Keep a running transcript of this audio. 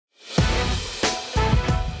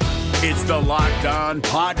It's the Locked On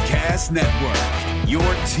Podcast Network, your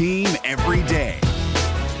team every day.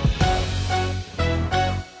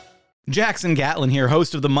 Jackson Gatlin here,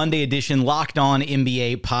 host of the Monday edition Locked On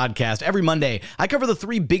NBA podcast. Every Monday, I cover the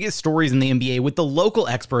three biggest stories in the NBA with the local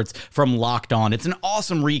experts from Locked On. It's an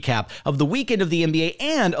awesome recap of the weekend of the NBA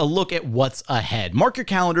and a look at what's ahead. Mark your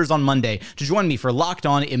calendars on Monday to join me for Locked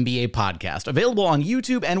On NBA podcast, available on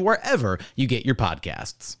YouTube and wherever you get your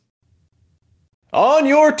podcasts. On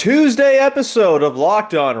your Tuesday episode of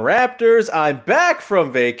Locked On Raptors, I'm back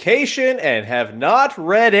from vacation and have not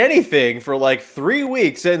read anything for like 3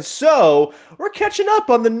 weeks, and so we're catching up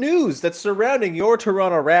on the news that's surrounding your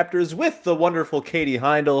Toronto Raptors with the wonderful Katie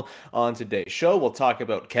Heindl. On today's show, we'll talk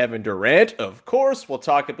about Kevin Durant, of course. We'll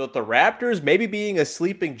talk about the Raptors maybe being a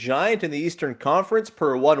sleeping giant in the Eastern Conference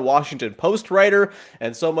per one Washington Post writer,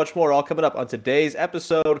 and so much more, all coming up on today's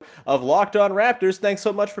episode of Locked On Raptors. Thanks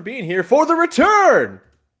so much for being here for the return. Oh,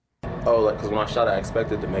 because when I shot, I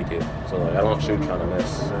expected to make it. So, I don't shoot trying to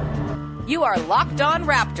miss. You are Locked On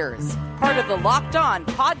Raptors, part of the Locked On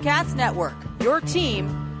Podcast Network, your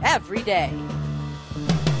team every day.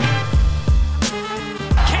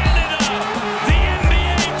 Canada, the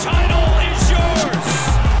NBA title is yours.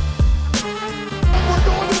 We're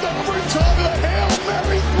going to the overtime of the Hail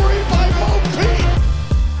Mary 3 by Mo Pete.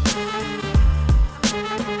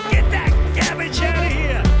 Get that garbage out of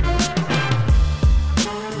here.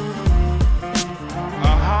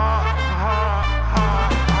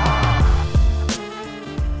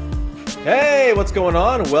 Hey, what's going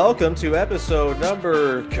on? Welcome to episode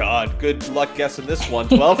number, God, good luck guessing this one,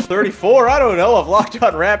 1234, I don't know, of Locked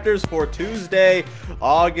On Raptors for Tuesday,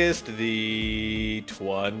 August the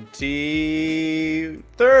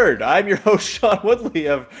 23rd. I'm your host, Sean Woodley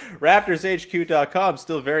of RaptorsHQ.com,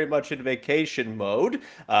 still very much in vacation mode. You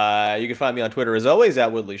can find me on Twitter as always,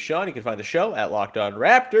 at WoodleySean. You can find the show at Locked On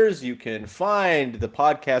Raptors. You can find the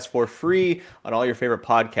podcast for free on all your favorite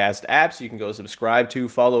podcast apps. You can go subscribe to,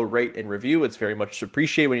 follow, rate, and review. It's very much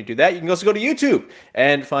appreciated when you do that. You can also go to YouTube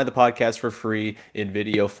and find the podcast for free in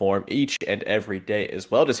video form each and every day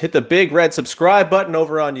as well. Just hit the big red subscribe button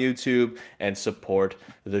over on YouTube and support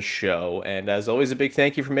the show. And as always, a big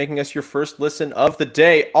thank you for making us your first listen of the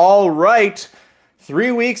day. All right.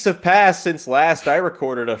 3 weeks have passed since last I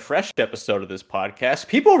recorded a fresh episode of this podcast.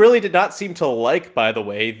 People really did not seem to like, by the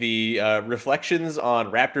way, the reflections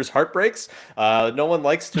on Raptors heartbreaks. No one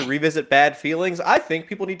likes to revisit bad feelings. I think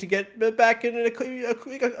people need to get back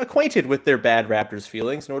acquainted with their bad Raptors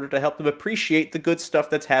feelings in order to help them appreciate the good stuff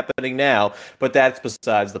that's happening now. But that's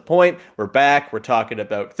besides the point. We're back. We're talking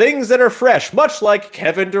about things that are fresh, much like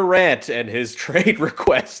Kevin Durant and his trade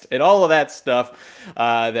request and all of that stuff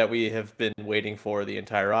that we have been waiting for the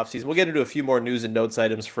entire offseason. We'll get into a few more news and notes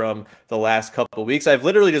items from the last couple of weeks. I've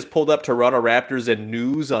literally just pulled up Toronto Raptors and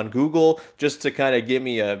news on Google just to kind of give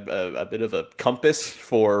me a bit of a compass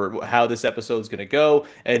for how this episode is going to go.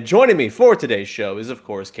 And joining me for today's show is, of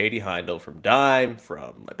course, Katie Heindl from Dime,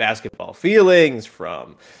 from Basketball Feelings,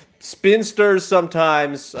 from Spinsters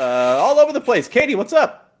sometimes, all over the place. Katie, what's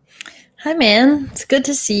up? Hi, man. It's good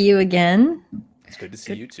to see you again. It's good to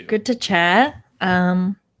see you too. Good to chat.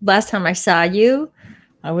 Last time I saw you,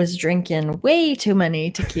 I was drinking way too many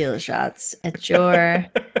tequila shots at your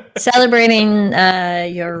celebrating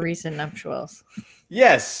your recent nuptials.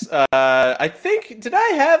 Yes, I think, did I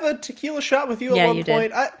have a tequila shot with you at one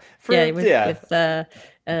point? With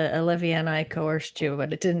Olivia and I coerced you,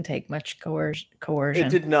 but it didn't take much coercion. It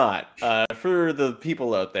did not. For the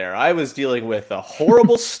people out there, I was dealing with a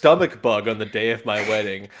horrible stomach bug on the day of my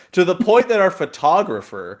wedding, to the point that our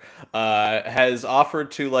photographer has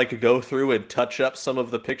offered to go through and touch up some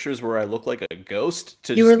of the pictures where I look like a ghost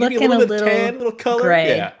to you were just give me looking a little bit tan, little color.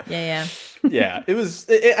 Gray. Yeah. Yeah,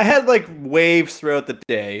 I had waves throughout the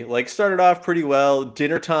day. Started off pretty well.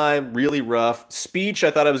 Dinner time, really rough. Speech, I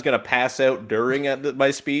thought I was going to pass out during my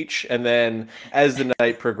speech. And then as the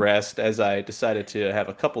night progressed, as I decided to have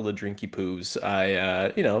a couple of drinky poos,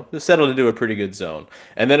 I, settled into a pretty good zone.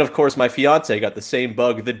 And then, of course, my fiance got the same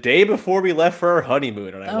bug the day before we left for our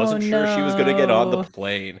honeymoon. And I wasn't sure she was going to get on the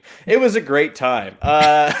plane. It was a great time.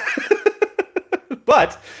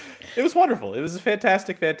 But it was wonderful. It was a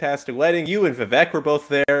fantastic, fantastic wedding. You and Vivek were both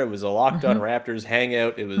there. It was a Locked On Raptors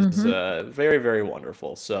hangout. It was very, very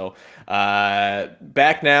wonderful. So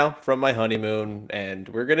back now from my honeymoon, and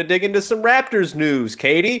we're going to dig into some Raptors news.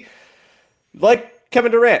 Katie,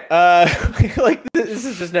 Kevin Durant, this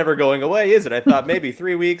is just never going away, is it? I thought maybe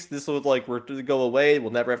 3 weeks, this will go away.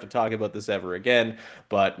 We'll never have to talk about this ever again.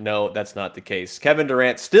 But no, that's not the case. Kevin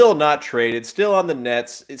Durant still not traded, still on the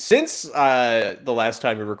Nets. Since the last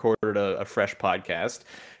time we recorded a fresh podcast,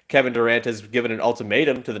 Kevin Durant has given an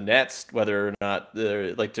ultimatum to the Nets, whether or not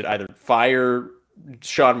they're like to either fire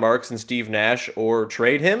Sean Marks and Steve Nash or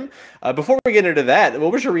trade him. Before we get into that,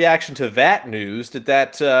 what was your reaction to that news? Did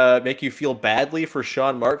that make you feel badly for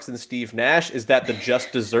Sean Marks and Steve Nash? Is that the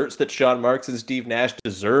just desserts that Sean Marks and Steve Nash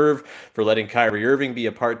deserve for letting Kyrie Irving be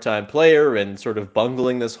a part-time player and sort of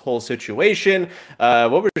bungling this whole situation?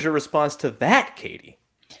 What was your response to that, Katie?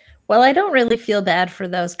 Well, I don't really feel bad for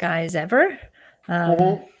those guys ever.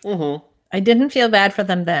 I didn't feel bad for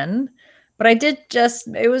them then. But I did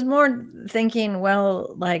it was more thinking,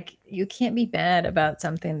 well, like, you can't be bad about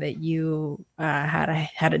something that you had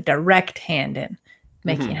a direct hand in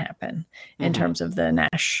making happen in terms of the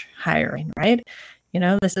Nash hiring, right?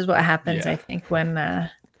 This is what happens, I think, when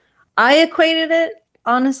I equated it,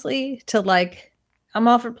 honestly, to like, I'm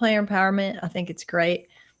all for player empowerment. I think it's great.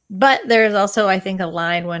 But there's also, I think, a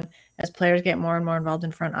line when as players get more and more involved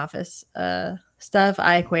in front office stuff,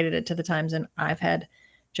 I equated it to the times and I've had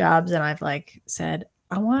jobs and I've like said,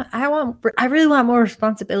 I really want more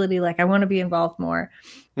responsibility. Like, I want to be involved more,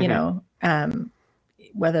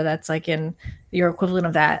 whether that's like in your equivalent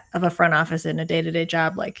of that, of a front office in a day-to-day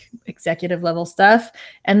job, like executive level stuff.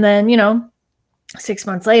 And then, 6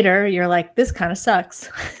 months later, you're like, this kind of sucks.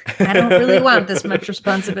 I don't really want this much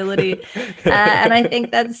responsibility. And I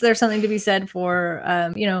think there's something to be said for,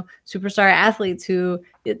 superstar athletes who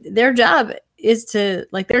their job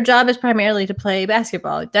is primarily to play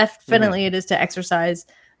basketball. Definitely it is to exercise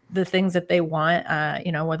the things that they want,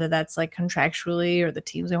 whether that's like contractually or the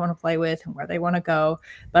teams they want to play with and where they want to go.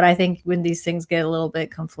 But I think when these things get a little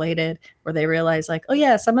bit conflated, where they realize like, oh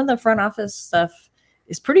yeah, some of the front office stuff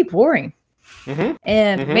is pretty boring.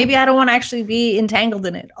 And maybe I don't want to actually be entangled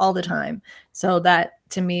in it all the time. So that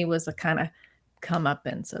to me was a kind of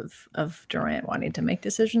comeuppance of Durant wanting to make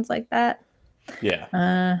decisions like that.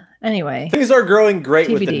 Yeah. Anyway, things are growing great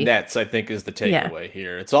TBD. with the Nets, I think, is the takeaway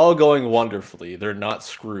here. It's all going wonderfully. They're not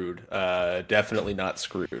screwed. Definitely not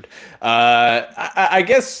screwed. I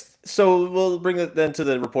guess. So we'll bring it then to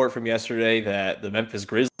the report from yesterday that the Memphis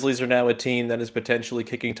Grizzlies are now a team that is potentially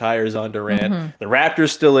kicking tires on Durant. The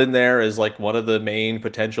Raptors still in there as like one of the main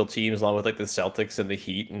potential teams, along with like the Celtics and the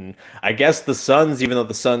Heat. And I guess the Suns, even though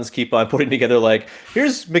the Suns keep on putting together like,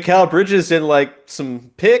 here's Mikal Bridges in like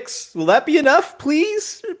some picks. Will that be enough,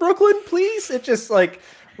 please? Brooklyn, please? It's just like,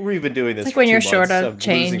 we've been doing this. It's like for when 2 you're months. short I'm of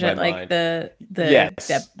change at like mind.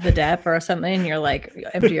 the dep or something, and you're like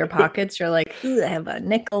empty your pockets. You're like, ooh, I have a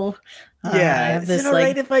nickel. I have this, is it all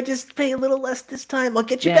right if I just pay a little less this time? I'll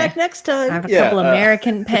get you back next time. I have a couple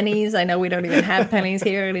American pennies. I know we don't even have pennies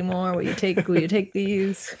here anymore. Will you take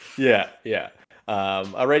these? Yeah.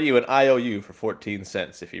 I'll write you an IOU for 14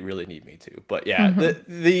 cents if you really need me to. But yeah,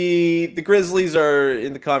 the Grizzlies are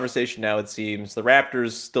in the conversation now, it seems. The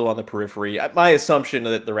Raptors still on the periphery. My assumption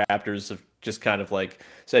that the Raptors have just kind of like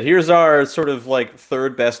said, here's our sort of like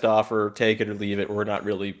third best offer, take it or leave it. We're not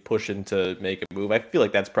really pushing to make a move. I feel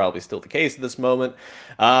like that's probably still the case at this moment.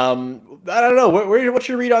 I don't know. What's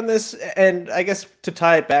your read on this? And I guess to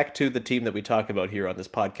tie it back to the team that we talk about here on this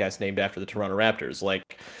podcast named after the Toronto Raptors,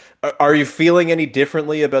 like, are you feeling any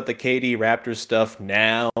differently about the KD Raptors stuff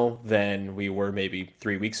now than we were maybe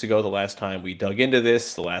 3 weeks ago, the last time we dug into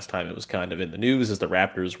this, the last time it was kind of in the news as the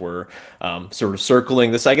Raptors were sort of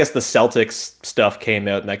circling this? I guess the Celtics stuff came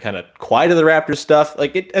out and that kind of quieted the Raptors stuff.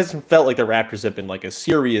 Like, it hasn't felt like the Raptors have been like a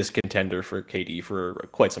serious contender for KD for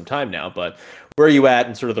quite some time now, but where are you at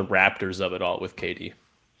in sort of the Raptors of it all with KD?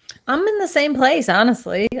 I'm in the same place,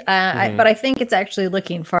 honestly. But I think it's actually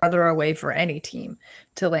looking farther away for any team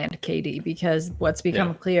to land KD, because what's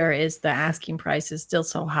become clear is the asking price is still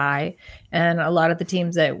so high. And a lot of the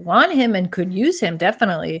teams that want him and could use him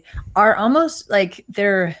definitely are almost like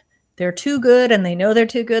they're too good, and they know they're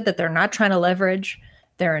too good, that they're not trying to leverage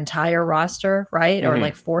their entire roster, right? Or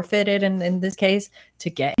like forfeit it in this case to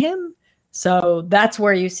get him. So that's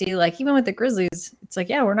where you see, like, even with the Grizzlies, it's like,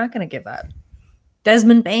 yeah, we're not going to give up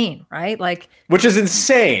Desmond Bane, right? Like, which is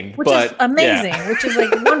insane, which is amazing, which is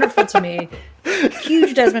like wonderful to me.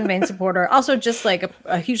 Huge Desmond Bane supporter. Also, just like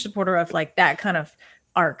a huge supporter of like that kind of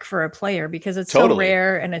arc for a player, because it's so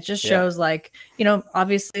rare, and it just shows like,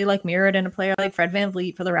 obviously like mirrored in a player like Fred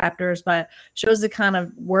VanVleet for the Raptors, but shows the kind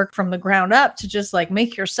of work from the ground up to just like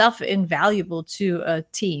make yourself invaluable to a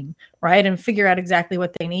team, right? And figure out exactly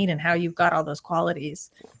what they need and how you've got all those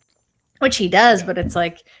qualities. Which he does, but it's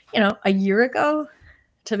like, a year ago,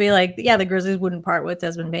 to be like, yeah, the Grizzlies wouldn't part with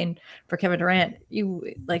Desmond Bane for Kevin Durant.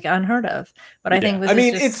 You like unheard of. But I think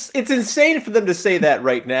it's insane for them to say that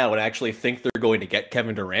right now and actually think they're going to get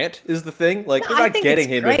Kevin Durant is the thing. Like they're not getting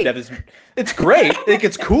him. It's great. I think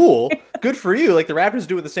it's cool. Good for you. Like the Raptors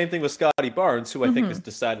doing the same thing with Scotty Barnes, who I think is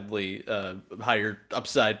decidedly higher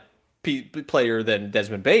upside player than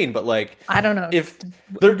Desmond Bane, but like I don't know if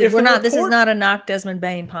we're not. This is not a knock Desmond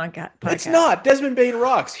Bane podcast. It's not. Desmond Bane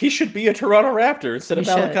rocks. He should be a Toronto Raptor instead of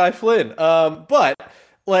Malachi Flynn. But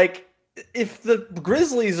like if the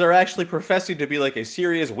Grizzlies are actually professing to be like a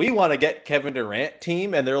serious, we want to get Kevin Durant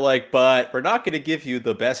team, and they're like, but we're not going to give you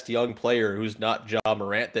the best young player who's not Ja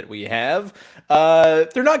Morant that we have.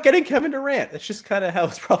 They're not getting Kevin Durant. That's just kind of how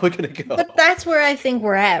it's probably going to go. But that's where I think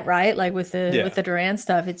we're at, right? Like with the Durant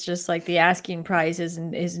stuff, it's just like the asking price is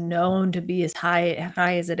known to be as high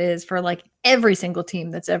as it is for like every single team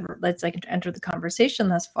that's like entered the conversation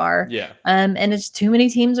thus far. Yeah. And it's too many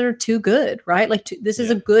teams that are too good, right? Like this is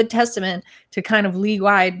a good testament to kind of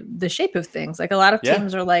league-wide the shape of things. Like a lot of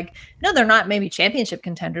teams are like, no, they're not maybe championship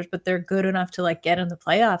contenders, but they're good enough to like get in the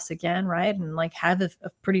playoffs again, right? And like have a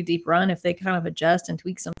pretty deep run if they kind of adjust and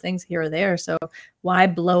tweak some things here or there. So why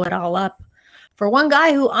blow it all up for one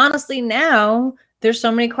guy who honestly now there's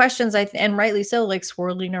so many questions, and rightly so, like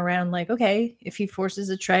swirling around like, okay, if he forces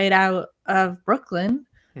a trade out of Brooklyn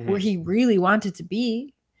where he really wanted to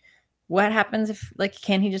be, what happens if like,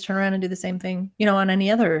 can he just turn around and do the same thing, on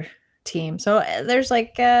any other team? So there's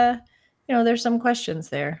like, there's some questions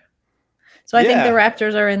there. So I think the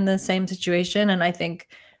Raptors are in the same situation. And I think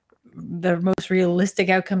the most realistic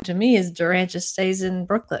outcome to me is Durant just stays in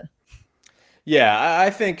Brooklyn. Yeah,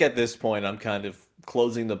 I think at this point I'm kind of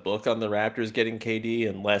closing the book on the Raptors getting KD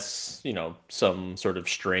unless, some sort of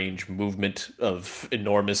strange movement of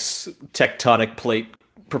enormous tectonic plate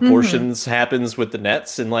proportions happens with the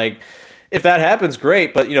Nets. And like, if that happens,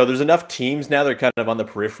 great. But, there's enough teams now that are kind of on the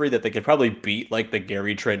periphery that they could probably beat like the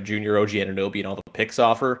Gary Trent Jr., OG Anunoby, and all the picks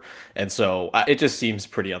offer. And so it just seems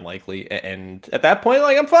pretty unlikely. And at that point,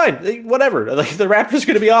 like, I'm fine. Whatever. Like the Raptors are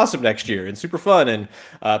going to be awesome next year and super fun. And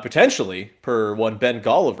potentially, per one Ben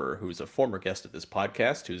Golliver, who's a former guest of this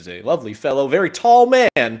podcast, who's a lovely fellow, very tall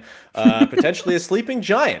man, potentially a sleeping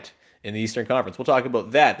giant in the Eastern Conference. We'll talk about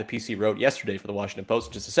that. The PC wrote yesterday for the Washington Post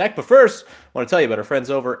in just a sec. But first, I want to tell you about our friends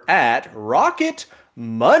over at Rocket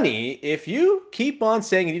Money. If you keep on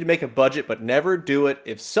saying you need to make a budget but never do it,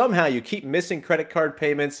 if somehow you keep missing credit card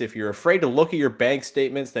payments, if you're afraid to look at your bank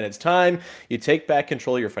statements, then it's time you take back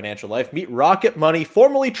control of your financial life. Meet Rocket Money,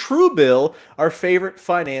 formerly Truebill, our favorite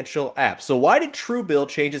financial app. So why did Truebill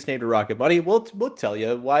change its name to Rocket Money? We'll tell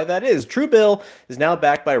you why that is. Truebill is now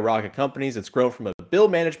backed by Rocket Companies. It's grown from a bill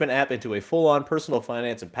management app into a full-on personal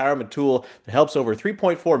finance empowerment tool that helps over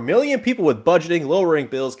 3.4 million people with budgeting, lowering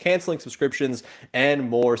bills, canceling subscriptions, and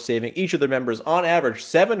more, saving each of their members on average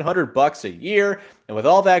 $700 a year. And with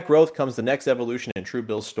all that growth comes the next evolution in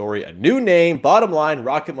Truebill's story, a new name. Bottom line,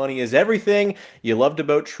 Rocket Money is everything you loved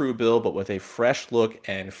about Truebill, but with a fresh look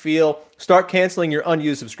and feel. Start canceling your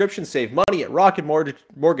unused subscriptions. Save money at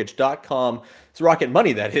rocketmortgage.com. It's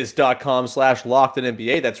Rocketmoney, that is,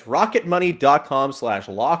 .com/LockedOnNBA. That's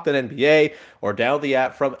rocketmoney.com/LockedOnNBA, or download the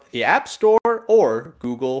app from the App Store or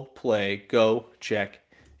Google Play. Go check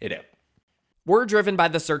it out. We're driven by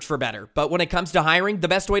the search for better, but when it comes to hiring, the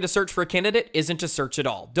best way to search for a candidate isn't to search at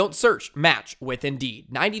all. Don't search, match with Indeed.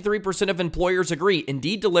 93% of employers agree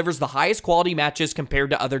Indeed delivers the highest quality matches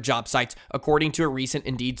compared to other job sites, according to a recent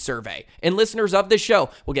Indeed survey. And listeners of this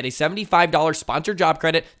show will get a $75 sponsored job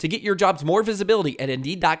credit to get your jobs more visibility at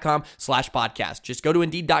Indeed.com/podcast. Just go to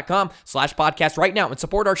Indeed.com/podcast right now and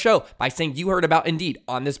support our show by saying you heard about Indeed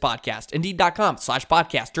on this podcast.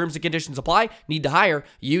 Indeed.com/podcast. Terms and conditions apply. Need to hire?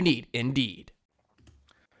 You need Indeed.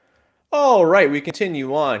 All right, we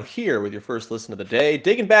continue on here with your first listen of the day,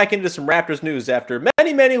 digging back into some Raptors news after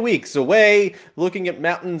many, many weeks away, looking at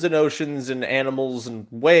mountains and oceans and animals and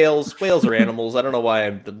whales. Whales are animals. I don't know why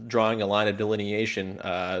I'm drawing a line of delineation.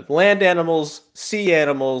 Land animals, sea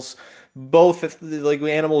animals, both like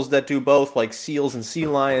animals that do both, like seals and sea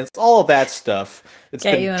lions, all of that stuff. It's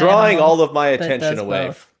been drawing all of my attention away.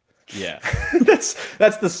 Both. Yeah, that's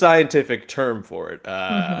the scientific term for it.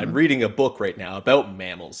 I'm reading a book right now about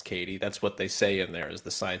mammals, Katie. That's what they say in there is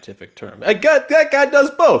the scientific term. That guy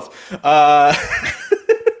does both.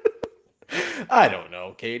 I don't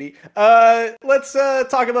know, Katie. Let's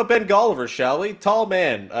talk about Ben Golliver, shall we? Tall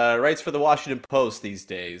man, writes for the Washington Post these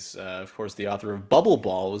days. Of course, the author of Bubble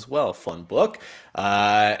Ball as well, fun book.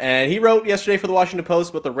 And he wrote yesterday for the Washington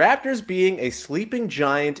Post about the Raptors being a sleeping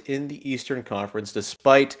giant in the Eastern Conference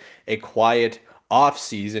despite a quiet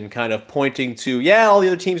offseason, kind of pointing to, yeah, all the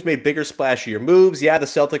other teams made bigger, splashier moves. Yeah, the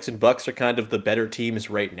Celtics and Bucks are kind of the better teams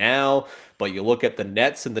right now. But you look at the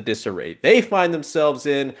Nets and the disarray they find themselves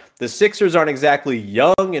in. The Sixers aren't exactly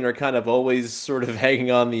young and are kind of always sort of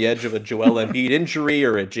hanging on the edge of a Joel Embiid injury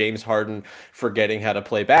or a James Harden forgetting how to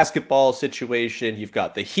play basketball situation. You've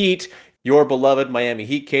got the Heat, your beloved Miami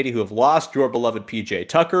Heat, Katie, who have lost your beloved PJ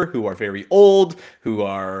Tucker, who are very old, who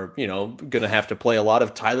are, going to have to play a lot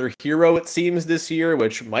of Tyler Hero, it seems, this year,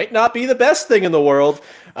 which might not be the best thing in the world.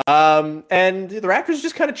 And the Raptors are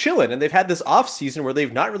just kind of chilling, and they've had this offseason where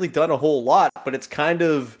they've not really done a whole lot, but it's kind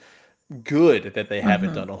of good that they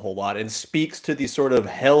haven't done a whole lot and speaks to the sort of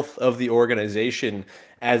health of the organization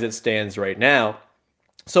as it stands right now.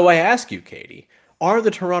 So I ask you, Katie, are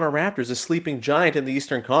the Toronto Raptors a sleeping giant in the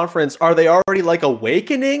Eastern Conference? Are they already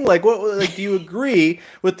awakening? What? Do you agree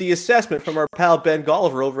with the assessment from our pal Ben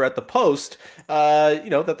Golliver over at the Post? That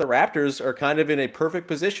the Raptors are kind of in a perfect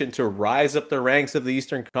position to rise up the ranks of the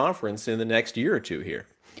Eastern Conference in the next year or two here.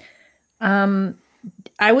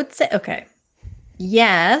 I would say, okay,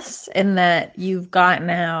 yes, in that you've got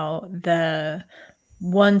now the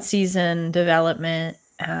one season development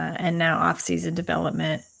and now off season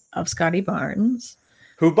development of Scotty Barnes,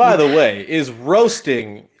 who, by the way, is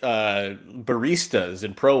roasting baristas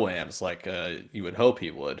and pro-ams like you would hope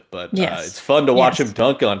he would. But it's fun to watch him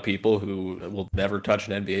dunk on people who will never touch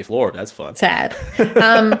an NBA floor. That's fun. Sad.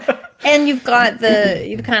 And you've kind of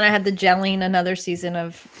had the gelling another season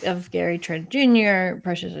of Gary Trent Jr.,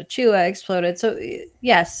 Precious Achiuwa exploded. So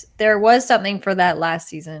yes, there was something for that last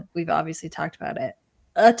season. We've obviously talked about it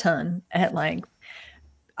a ton at length.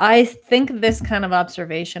 I think this kind of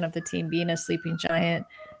observation of the team being a sleeping giant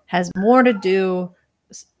has more to do.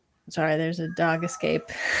 Sorry, there's a dog escape.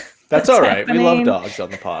 That's all right. We love dogs on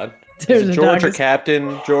the pod. Is George or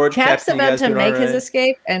Captain? George. Cap's about to make his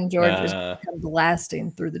escape, and George is blasting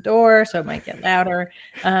through the door, so it might get louder.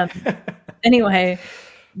 Anyway,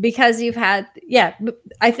 because you've had,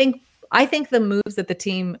 I think the moves that the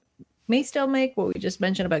team may still make, what we just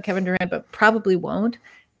mentioned about Kevin Durant, but probably won't,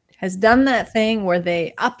 has done that thing where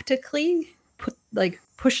they optically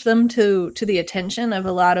push them to the attention of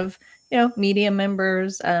a lot of media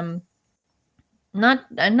members.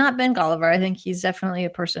 Not Ben Golliver. I think he's definitely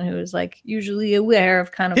a person who is usually aware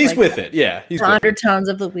of kind of he's with it. Yeah, he's the undertones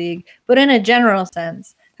of the league, but in a general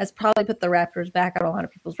sense, has probably put the Raptors back on a lot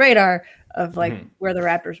of people's radar of where the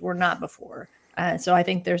Raptors were not before. So I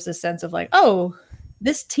think there's this sense of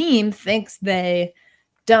this team thinks they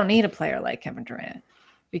don't need a player like Kevin Durant,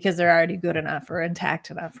 because they're already good enough or intact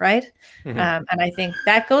enough, right? And I think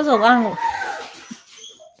that goes along.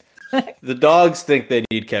 The dogs think they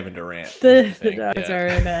need Kevin Durant. The dogs are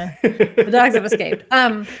in the dogs have escaped.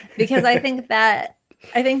 Because I think that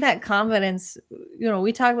confidence,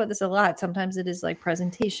 we talk about this a lot. Sometimes it is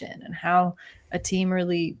presentation and how a team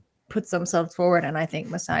really puts themselves forward. And I think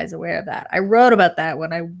Masai is aware of that. I wrote about that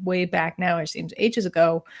way back now, it seems ages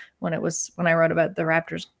ago, when I wrote about the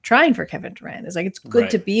Raptors trying for Kevin Durant. It's good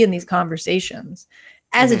to be in these conversations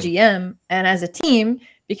as a GM and as a team,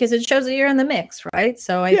 because it shows that you're in the mix, right?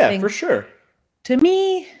 So I think, for sure. To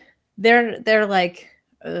me, they're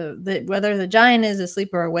whether the giant is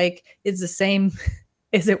asleep or awake, it's the same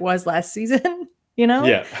as it was last season.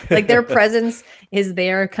 Their presence is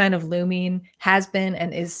there, kind of looming, has been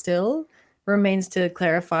and is still. Remains to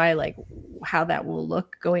clarify how that will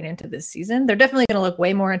look going into this season. They're definitely going to look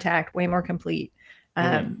way more intact, way more complete,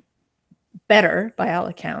 better by all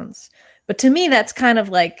accounts. But to me, that's kind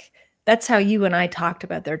of that's how you and I talked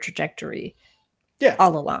about their trajectory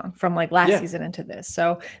all along, from last season into this.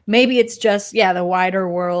 So maybe it's just the wider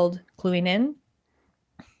world cluing in.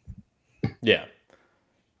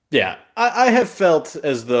 Yeah, I have felt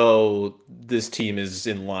as though this team is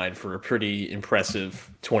in line for a pretty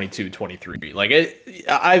impressive 22-23.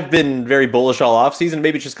 I've been very bullish all offseason.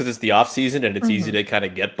 Maybe it's just because it's the offseason and it's easy to kind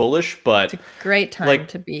of get bullish. But it's a great time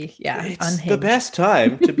to be, it's unhinged. The best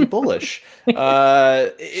time to be bullish.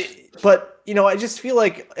 But, I just feel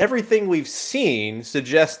like everything we've seen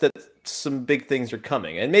suggests that some big things are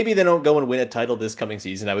coming, and maybe they don't go and win a title this coming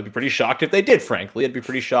season. I would be pretty shocked if they did, frankly. I'd be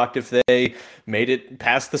pretty shocked if they made it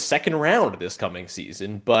past the second round this coming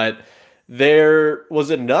season, but there was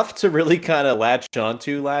enough to really kind of latch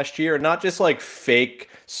onto last year, and not just fake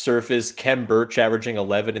surface Kem Birch averaging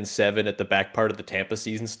 11 and 7 at the back part of the Tampa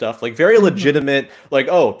season stuff. Very legitimate,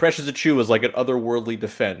 Precious Achiuwa was an otherworldly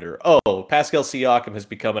defender. Oh, Pascal Siakam has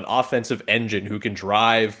become an offensive engine who can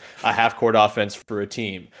drive a half-court offense for a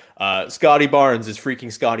team. Scotty Barnes is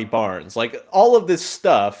freaking Scotty Barnes. All of this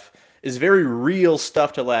stuff is very real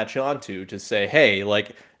stuff to latch onto to say, hey,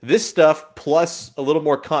 like this stuff plus a little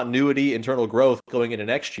more continuity, internal growth going into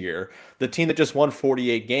next year. The team that just won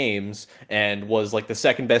 48 games and was like the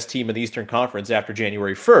second best team in the Eastern Conference after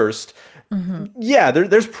January 1st. Yeah,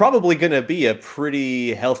 there's probably going to be a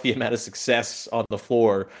pretty healthy amount of success on the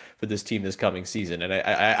floor for this team this coming season. And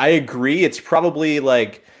I agree. It's probably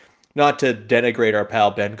like, not to denigrate our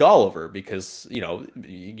pal Ben Golliver, because, you know,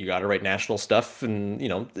 you got to write national stuff, and, you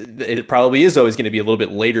know, it probably is always going to be a little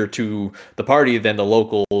bit later to the party than the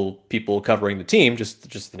local people covering the team,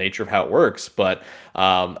 just the nature of how it works. But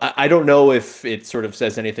I don't know if it sort of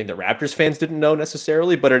says anything that Raptors fans didn't know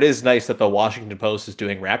necessarily, but it is nice that the Washington Post is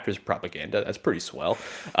doing Raptors propaganda. That's pretty swell.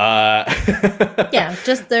 Yeah,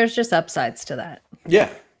 there's just upsides to that. Yeah.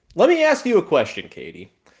 Let me ask you a question,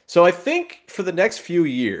 Katie. So I think for the next few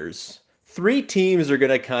years, 3 teams are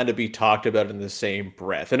going to kind of be talked about in the same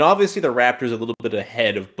breath. And obviously the Raptors are a little bit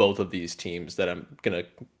ahead of both of these teams that I'm going to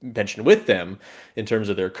mention with them in terms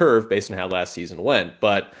of their curve based on how last season went.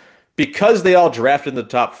 But because they all drafted in the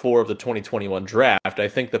top 4 of the 2021 draft, I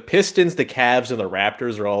think the Pistons, the Cavs, and the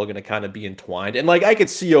Raptors are all going to kind of be entwined. And like I could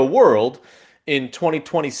see a world in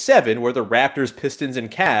 2027 where the Raptors, Pistons,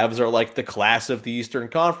 and Cavs are like the class of the Eastern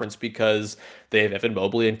Conference because they have Evan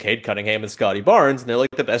Mobley and Cade Cunningham and Scotty Barnes, and they're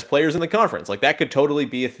like the best players in the conference. Like that could totally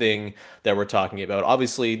be a thing that we're talking about.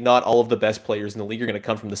 Obviously, not all of the best players in the league are going to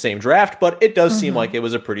come from the same draft, but it does seem like it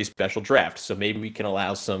was a pretty special draft. So maybe we can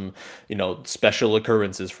allow some, you know, special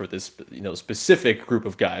occurrences for this, you know, specific group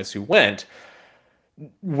of guys who went.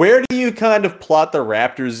 Where do you kind of plot the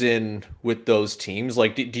Raptors in with those teams?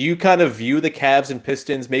 Like, do you kind of view the Cavs and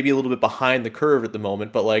Pistons maybe a little bit behind the curve at the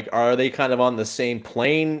moment, but like, are they kind of on the same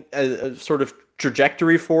plane as sort of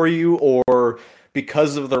trajectory for you, or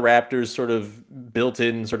because of the Raptors' sort of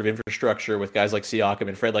built-in sort of infrastructure with guys like Siakam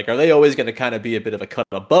and Fred, like, are they always going to kind of be a bit of a cut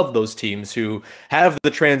above those teams who have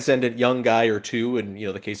the transcendent young guy or two, in, you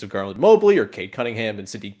know, the case of Garland Mobley or Cade Cunningham and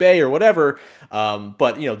Sadiq Bey or whatever,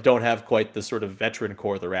 but, you know, don't have quite the sort of veteran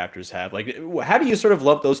core the Raptors have? Like, how do you sort of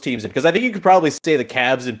lump those teams in? Because I think you could probably say the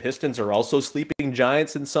Cavs and Pistons are also sleeping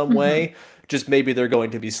giants in some way, just maybe they're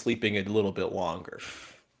going to be sleeping a little bit longer.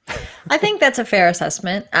 I think that's a fair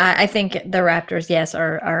assessment. I think the Raptors, yes,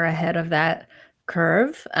 are ahead of that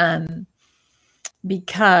curve,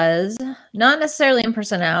 because not necessarily in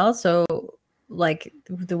personnel. So, like,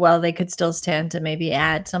 while they could still stand to maybe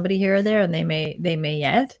add somebody here or there, and they may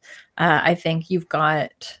yet. I think you've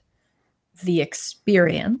got the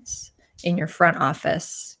experience in your front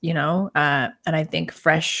office, you know, and I think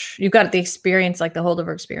you've got the experience, like the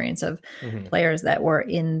holdover experience of players that were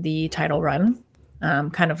in the title run.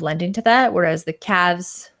 Kind of lending to that, whereas the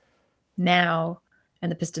Cavs now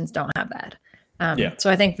and the Pistons don't have that.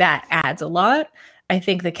 So I think that adds a lot. I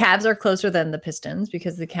think the Cavs are closer than the Pistons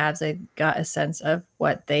because the Cavs, I got a sense of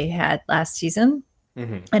what they had last season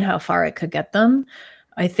and how far it could get them.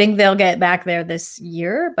 I think they'll get back there this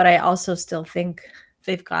year, but I also still think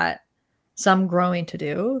they've got some growing to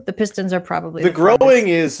do. The Pistons are probably the growing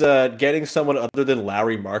is getting someone other than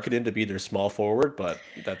Lauri Markkanen to be their small forward, but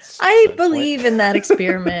I believe in that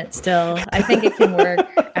experiment still. I think it can work.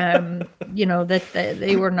 You know, that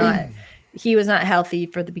he was not healthy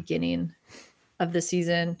for the beginning of the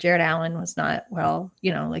season. Jared Allen was not well,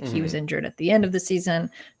 you know, like he was injured at the end of the season.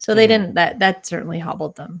 So they didn't, that certainly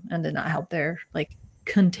hobbled them and did not help their like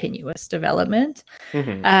continuous development.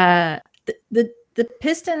 The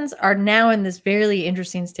Pistons are now in this very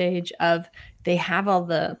interesting stage of they have all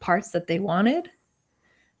the parts that they wanted.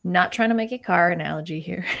 Not trying to make a car analogy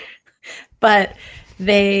here, but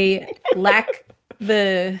they lack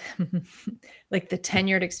the like the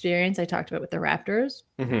tenured experience I talked about with the Raptors.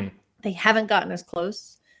 They haven't gotten as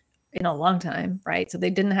close in a long time, right? So they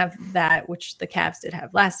didn't have that, which the Cavs did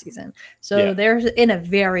have last season. So they're in a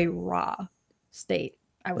very raw state.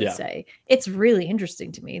 I would say it's really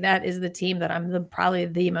interesting to me. That is the team that I'm probably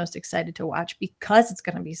the most excited to watch because it's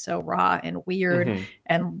going to be so raw and weird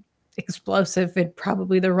and explosive in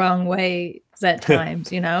probably the wrong way at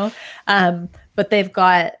times, you know. But they've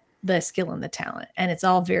got the skill and the talent, and it's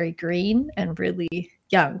all very green and really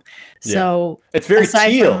young. So it's very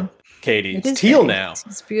teal, Katie. It's teal now.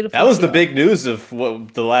 It's beautiful. That was the big news of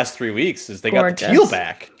the last 3 weeks is they got the teal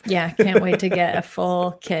back. Yeah, can't wait to get a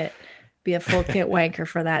full kit. Be a full kit wanker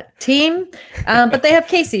for that team. But they have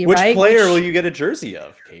Casey, Which right? player will you get a jersey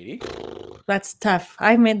of, Katie? That's tough.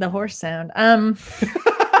 I made the horse sound. I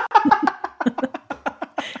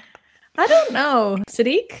don't know.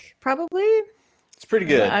 Sadiq, probably. It's pretty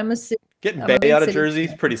good. Getting Bay out of Jersey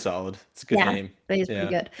is pretty solid. It's a good name. Bay is pretty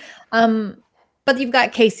good. But you've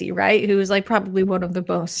got Casey, right? Who's like probably one of the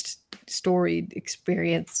most storied,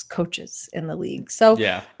 experienced coaches in the league. So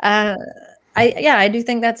Yeah. I do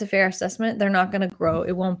think that's a fair assessment. They're not going to grow.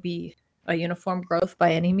 It won't be a uniform growth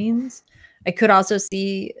by any means. I could also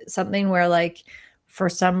see something where, like, for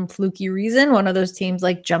some fluky reason, one of those teams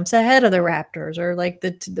like jumps ahead of the Raptors, or like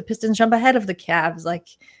the Pistons jump ahead of the Cavs, like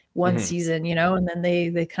one season, and then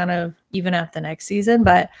they kind of even out the next season.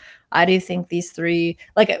 But I do think these three,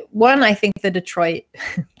 like, one, I think the Detroit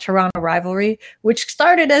Toronto rivalry, which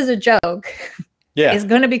started as a joke, is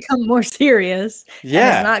going to become more serious. Yeah.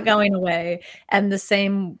 And it's not going away. And the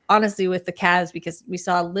same, honestly, with the Cavs, because we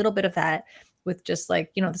saw a little bit of that with just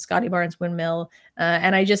like, the Scotty Barnes windmill.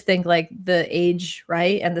 And I just think like the age,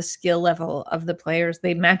 right, and the skill level of the players,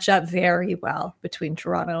 they match up very well between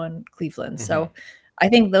Toronto and Cleveland. So I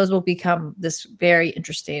think those will become this very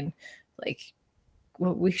interesting, like,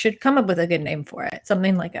 we should come up with a good name for it.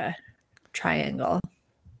 Something like a triangle.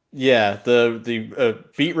 Yeah, the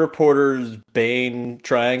beat reporters Bane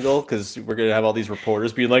triangle, because we're gonna have all these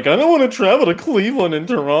reporters being like, I don't want to travel to Cleveland and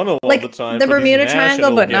Toronto all the time. The Bermuda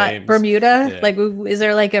Triangle, but games. Not Bermuda. Yeah. Like, is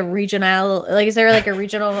there like a regional? Like, is there like a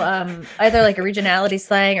regional? Either like a regionality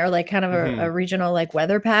slang or like kind of a regional like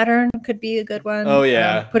weather pattern could be a good one. Oh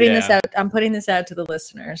yeah, I'm putting this out to the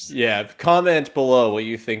listeners. Yeah, comment below what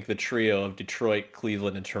you think the trio of Detroit,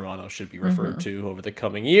 Cleveland, and Toronto should be referred to over the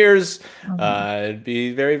coming years. It'd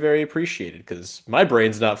be very, very appreciated, because my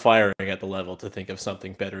brain's not firing at the level to think of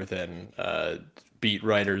something better than beat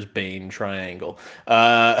writers Bane triangle.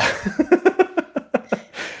 But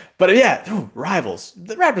yeah, rivals.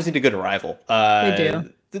 The Raptors need a good rival. They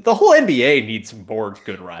do. The whole NBA needs more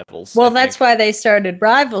good rivals. Well, that's why they started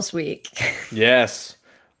Rivals Week. Yes.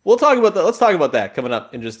 We'll talk about that. Let's talk about that coming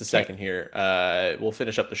up in just a second here. We'll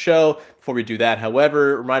finish up the show. Before we do that,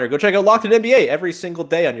 however, reminder, go check out Locked On NBA every single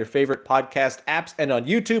day on your favorite podcast apps and on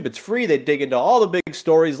YouTube. It's free. They dig into all the big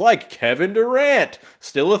stories like Kevin Durant.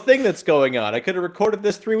 Still a thing that's going on. I could have recorded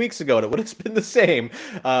this 3 weeks ago and it would have been the same.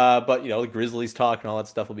 But, the Grizzlies talk and all that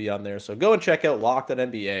stuff will be on there. So go and check out Locked On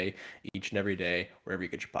NBA each and every day, wherever you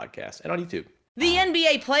get your podcasts, and on YouTube. The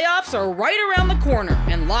NBA playoffs are right around the corner,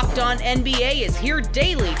 and Locked On NBA is here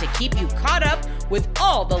daily to keep you caught up with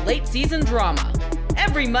all the late season drama.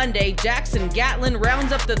 Every Monday, Jackson Gatlin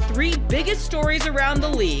rounds up the 3 biggest stories around the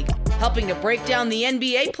league, helping to break down the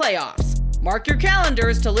NBA playoffs. Mark your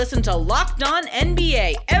calendars to listen to Locked On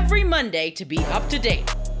NBA every Monday to be up to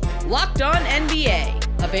date. Locked On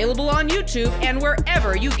NBA, available on YouTube and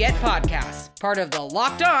wherever you get podcasts. Part of the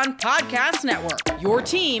Locked On Podcast Network, your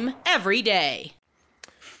team every day.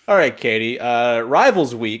 All right, Katie,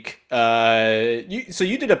 Rivals Week. So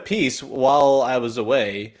you did a piece while I was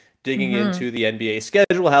away digging into the NBA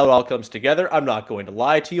schedule, how it all comes together. I'm not going to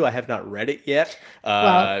lie to you. I have not read it yet.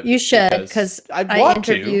 Well, you should, because I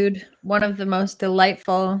interviewed one of the most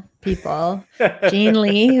delightful people, Gene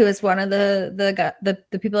Lee, who is one of the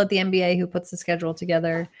people at the NBA who puts the schedule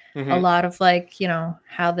together. A lot of like,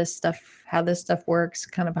 how this stuff works,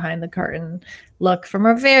 kind of behind the curtain look from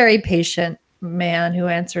a very patient man who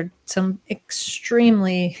answered some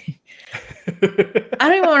extremely I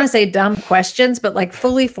don't even want to say dumb questions, but like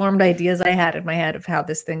fully formed ideas I had in my head of how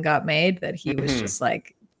this thing got made, that he was just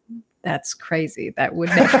like, that's crazy. That would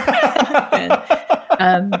never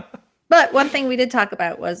happen. But one thing we did talk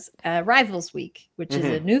about was Rivals Week, which is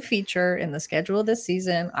a new feature in the schedule this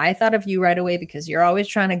season. I thought of you right away because you're always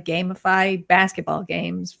trying to gamify basketball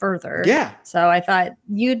games further. Yeah. So I thought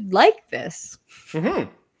you'd like this.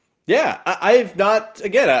 Yeah, I've not,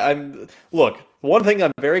 again, look, one thing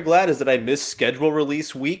I'm very glad is that I missed schedule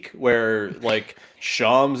release week where, like,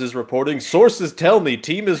 Shams is reporting, sources tell me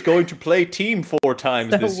team is going to play team 4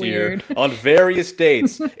 times this year on various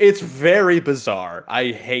dates. It's very bizarre.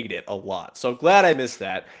 I hate it a lot. So glad I missed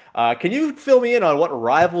that. Can you fill me in on what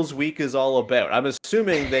Rivals Week is all about? I'm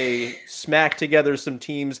assuming they smack together some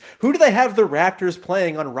teams. Who do they have the Raptors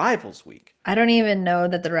playing on Rivals Week? I don't even know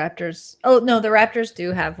that the Raptors... Oh, no, the Raptors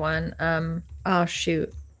do have one. Oh,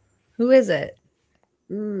 shoot. Who is it?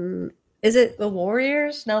 Is it the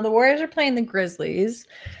Warriors? No, the Warriors are playing the Grizzlies.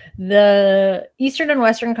 The Eastern and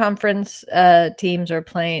Western Conference teams are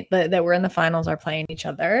playing... that were in the finals are playing each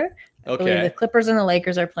other. Okay. The Clippers and the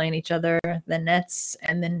Lakers are playing each other. The Nets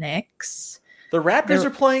and the Knicks. The Raptors are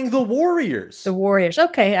playing the Warriors. The Warriors.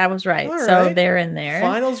 Okay, I was right. All so right. they're in there.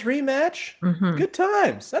 Finals rematch. Good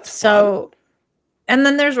times. That's so fun. And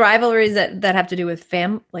then there's rivalries that have to do with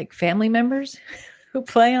family members who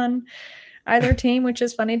play on either team, which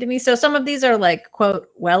is funny to me. So some of these are like, quote,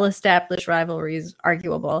 well-established rivalries,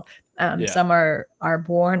 arguable. Some are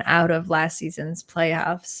born out of last season's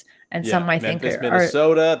playoffs. And some I Memphis, think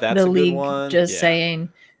Minnesota, that's the a good league one. Just saying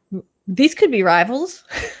these could be rivals.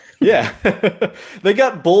 Yeah. They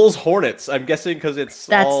got Bulls Hornets. I'm guessing because it's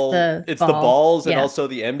That's all the it's ball. the balls and Yeah. also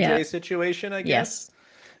the MJ Yeah. situation, I guess. Yes.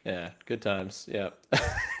 Yeah, good times. Yeah.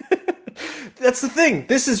 That's the thing.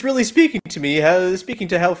 This is really speaking to me, speaking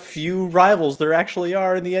to how few rivals there actually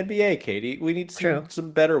are in the NBA, Katie. We need True.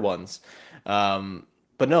 some better ones.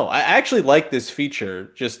 But no, I actually like this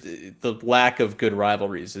feature. Just the lack of good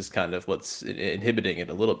rivalries is kind of what's inhibiting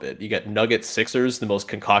it a little bit. You got Nuggets Sixers, the most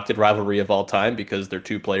concocted rivalry of all time because their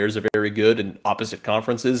two players are very good in opposite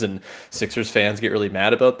conferences, and Sixers fans get really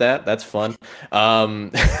mad about that. That's fun.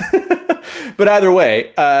 But either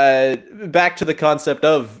way, back to the concept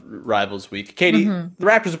of Rivals Week. Katie, the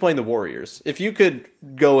Raptors are playing the Warriors. If you could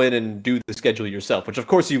go in and do the schedule yourself, which of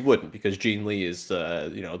course you wouldn't because Gene Lee is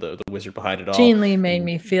the wizard behind it all. Gene Lee made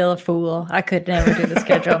me feel a fool. I could never do the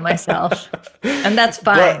schedule myself. And that's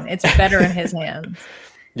fine. It's better in his hands.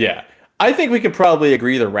 Yeah. I think we could probably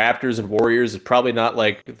agree the Raptors and Warriors is probably not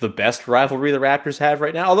like the best rivalry the Raptors have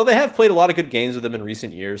right now, although they have played a lot of good games with them in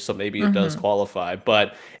recent years, so maybe it does qualify.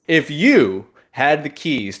 But if you had the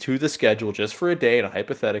keys to the schedule just for a day in a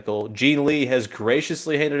hypothetical, Gene Lee has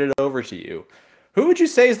graciously handed it over to you. Who would you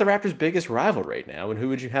say is the Raptors' biggest rival right now, and who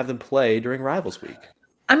would you have them play during Rivals Week?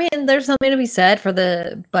 I mean, there's something to be said for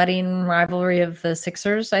the budding rivalry of the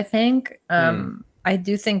Sixers, I think. I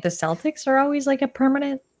do think the Celtics are always like a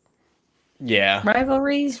permanent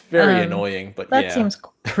rivalry. It's very annoying, but that seems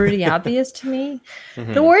pretty obvious to me.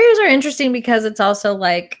 The Warriors are interesting because it's also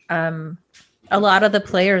like a lot of the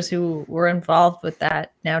players who were involved with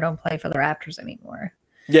that now don't play for the Raptors anymore.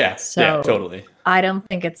 Yeah, so yeah, totally. I don't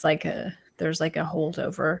think it's like there's like a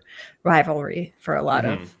holdover rivalry for a lot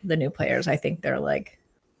of the new players. I think they're like,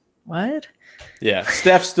 what? Yeah,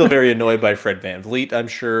 Steph's still very annoyed by Fred VanVleet, I'm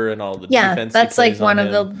sure, and all the defense. That's like one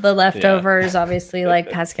of the leftovers, obviously, like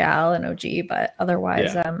Pascal and OG, but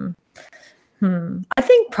otherwise, I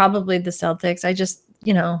think probably the Celtics. I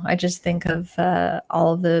just think of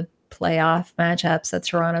all of the playoff matchups that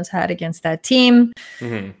Toronto's had against that team.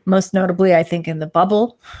 Most notably, I think in the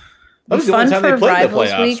bubble. That was the only time they played the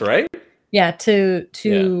playoffs, right? Yeah,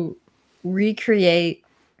 to recreate,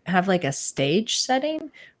 have like a stage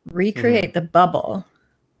setting. Recreate the bubble.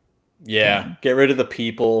 Yeah, get rid of the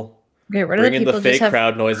people. Get rid of the people. Bring in the fake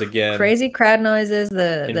crowd noise again. Crazy crowd noises.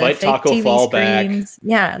 Invite the fake Taco TV Fall screens. back.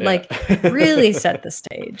 Yeah, like really set the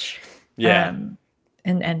stage. Yeah,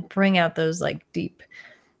 and bring out those like deep.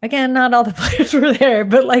 Again, not all the players were there,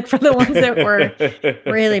 but like for the ones that were,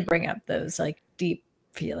 really bring up those like deep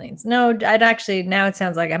feelings. No, I'd actually, now it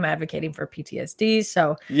sounds like I'm advocating for PTSD.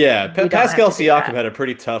 So yeah, Pascal Siakam had a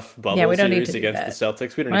pretty tough bubble series against the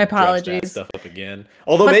Celtics. We don't need to dredge that stuff up again.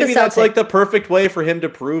 Although maybe that's like the perfect way for him to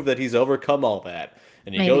prove that he's overcome all that.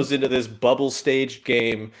 And he goes into this bubble staged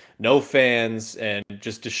game, no fans, and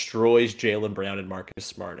just destroys Jaylen Brown and Marcus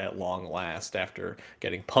Smart at long last after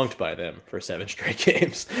getting punked by them for 7 straight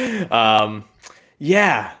games.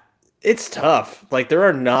 Yeah, it's tough. Like, there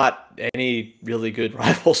are not any really good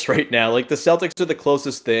rivals right now. Like, the Celtics are the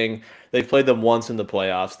closest thing. They've played them once in the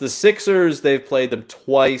playoffs. The Sixers, they've played them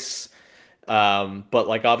twice. But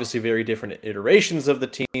like obviously very different iterations of the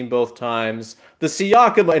team both times. The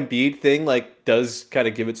Siakam Embiid thing like does kind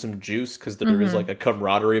of give it some juice because there is like a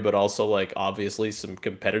camaraderie, but also like obviously some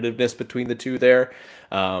competitiveness between the two there.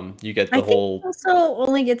 You get the whole also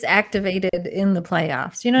only gets activated in the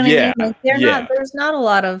playoffs. You know what I mean? Like there's not a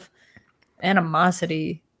lot of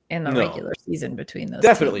animosity in the regular season between those.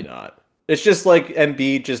 Definitely not. It's just like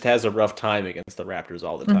Embiid just has a rough time against the Raptors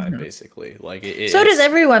all the time, basically. Like so does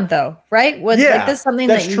everyone, though, right? Like, this is something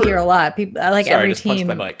that you hear a lot. People like Sorry, every I just team.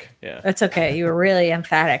 punched my mic. Yeah, that's okay. You were really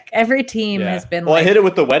emphatic. Every team has been. Well, like, I hit it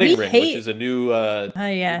with the wedding ring, which is a new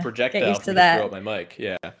projectile. Get used to that. Throw out my mic.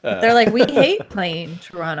 Yeah, they're like, we hate playing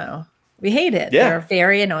Toronto. We hate it. Yeah. They're a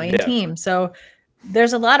very annoying team. So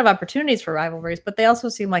there's a lot of opportunities for rivalries, but they also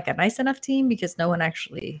seem like a nice enough team because no one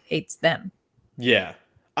actually hates them. Yeah.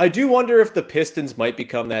 I do wonder if the Pistons might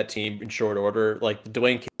become that team in short order, like the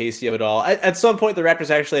Dwayne Casey of it all. At some point, the Raptors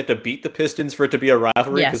actually have to beat the Pistons for it to be a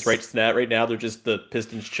rivalry, because right now they're just the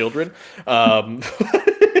Pistons' children. At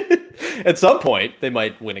some point, they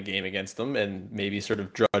might win a game against them and maybe sort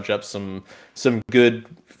of drudge up some good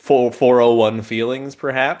 401 feelings,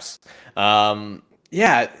 perhaps.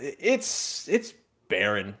 Yeah, it's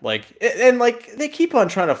barren. And they keep on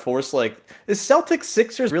trying to force, like, is Celtics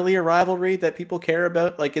Sixers really a rivalry that people care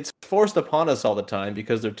about? Like, it's forced upon us all the time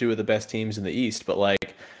because they're two of the best teams in the East, but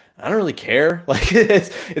like, I don't really care. Like,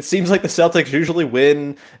 it seems like the Celtics usually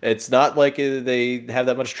win. It's not like they have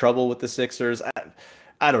that much trouble with the Sixers.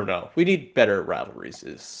 I don't know. We need better rivalries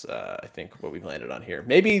is, I think, what we've landed on here.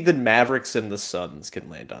 Maybe the Mavericks and the Suns can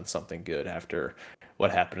land on something good after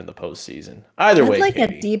what happened in the postseason. Either way, I'd like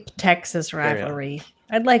Katie, a deep Texas rivalry.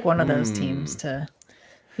 I'd like one of those teams to,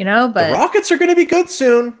 but the Rockets are going to be good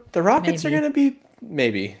soon. The Rockets are Maybe. going to be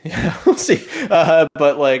maybe. Yeah, we'll see.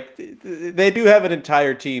 But like they do have an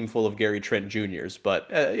entire team full of Gary Trent Juniors,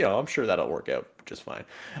 but I'm sure that'll work out just fine.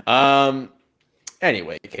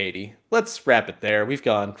 Anyway, Katie, let's wrap it there. We've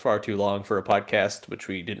gone far too long for a podcast, which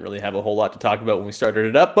we didn't really have a whole lot to talk about when we started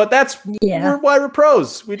it up, but that's why we're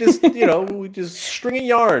pros. We just, we just string a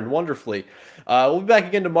yarn wonderfully. We'll be back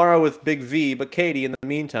again tomorrow with Big V, but Katie, in the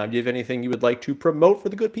meantime, do you have anything you would like to promote for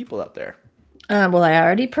the good people out there? Well, I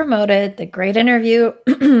already promoted the great interview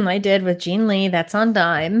I did with Gene Lee. That's on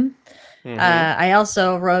Dime. I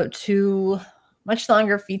also wrote 2 much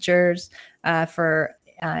longer features for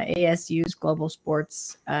ASU's Global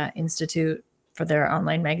Sports Institute for their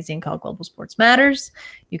online magazine called Global Sports Matters.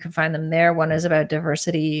 You can find them there. One is about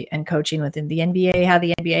diversity and coaching within the NBA, how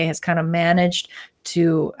the NBA has kind of managed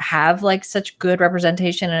to have like such good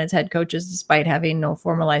representation in its head coaches despite having no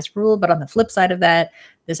formalized rule. But on the flip side of that,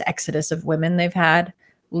 this exodus of women they've had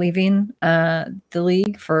leaving the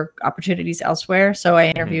league for opportunities elsewhere. So I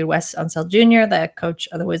interviewed Wes Unseld Jr., the coach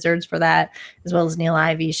of the Wizards, for that, as well as Neil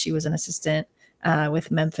Ivey. She was an assistant with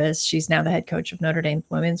Memphis. She's now the head coach of Notre Dame's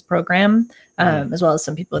women's program, as well as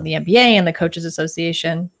some people in the NBA and the Coaches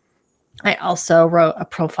Association. I also wrote a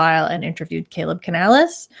profile and interviewed Caleb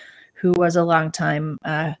Canales, who was a longtime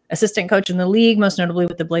assistant coach in the league, most notably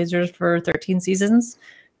with the Blazers for 13 seasons,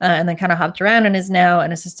 and then kind of hopped around and is now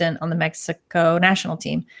an assistant on the Mexico national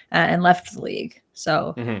team and left the league.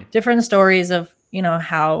 So different stories of,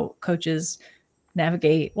 how coaches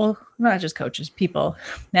navigate, well, not just coaches, people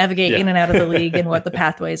navigate in and out of the league and what the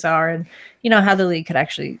pathways are, and how the league could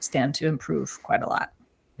actually stand to improve quite a lot.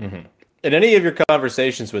 In any of your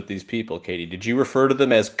conversations with these people, Katie, did you refer to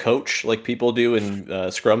them as coach like people do in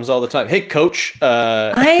scrums all the time? Hey, coach.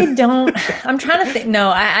 I'm trying to think. No,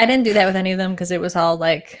 I didn't do that with any of them because it was all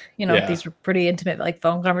like, these were pretty intimate, like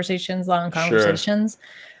phone conversations, long conversations. Sure.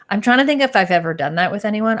 I'm trying to think if I've ever done that with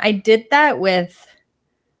anyone. I did that with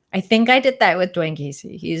Dwayne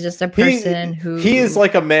Casey. He's just a person he is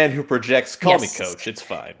like a man who projects, call me coach. It's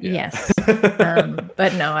fine. Yeah. Yes.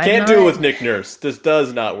 But no, I can't do it with Nick Nurse. This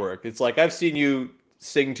does not work. It's like, I've seen you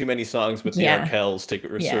sing too many songs with the Arkells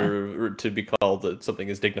to be called something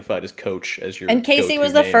as dignified as coach as your. And Casey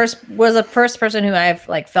was the first person who I've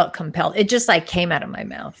like felt compelled. It just like came out of my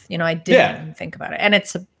mouth. I didn't even think about it. And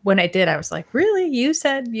it's when I did, I was like, really? You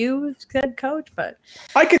said coach? But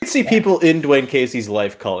I could see people in Dwayne Casey's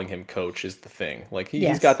life calling him coach is the thing. Like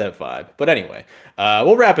he's got that vibe. But anyway,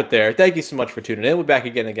 we'll wrap it there. Thank you so much for tuning in. We'll be back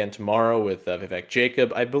again tomorrow with Vivek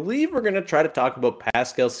Jacob. I believe we're going to try to talk about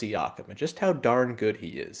Pascal Siakam and just how darn good he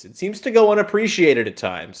is. It seems to go unappreciated at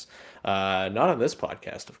times. Not on this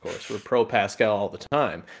podcast, of course. We're pro Pascal all the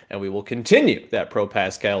time, and we will continue that pro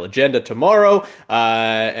Pascal agenda tomorrow,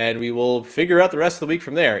 and we will figure out the rest of the week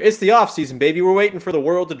from there. It's the off season, baby. We're waiting for the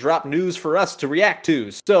world to drop news for us to react to,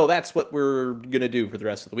 so that's what we're gonna do for the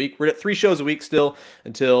rest of the week. We're at 3 shows a week still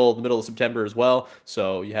until the middle of September as well,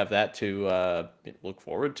 so you have that to look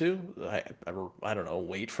forward to. I don't know,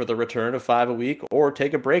 wait for the return of 5 a week, or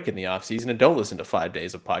take a break in the off season and don't listen to 5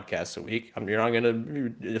 days of podcasts a week. You're not gonna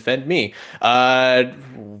defend me.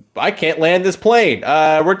 I can't land this plane.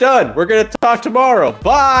 We're done. We're gonna talk tomorrow.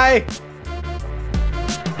 Bye.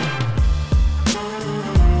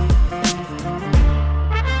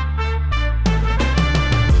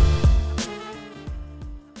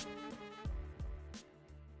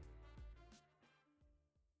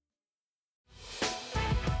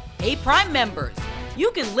 Hey, Prime members,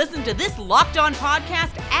 you can listen to this Locked On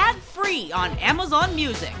podcast ad-free on Amazon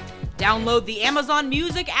Music. Download the Amazon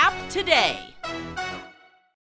Music app today.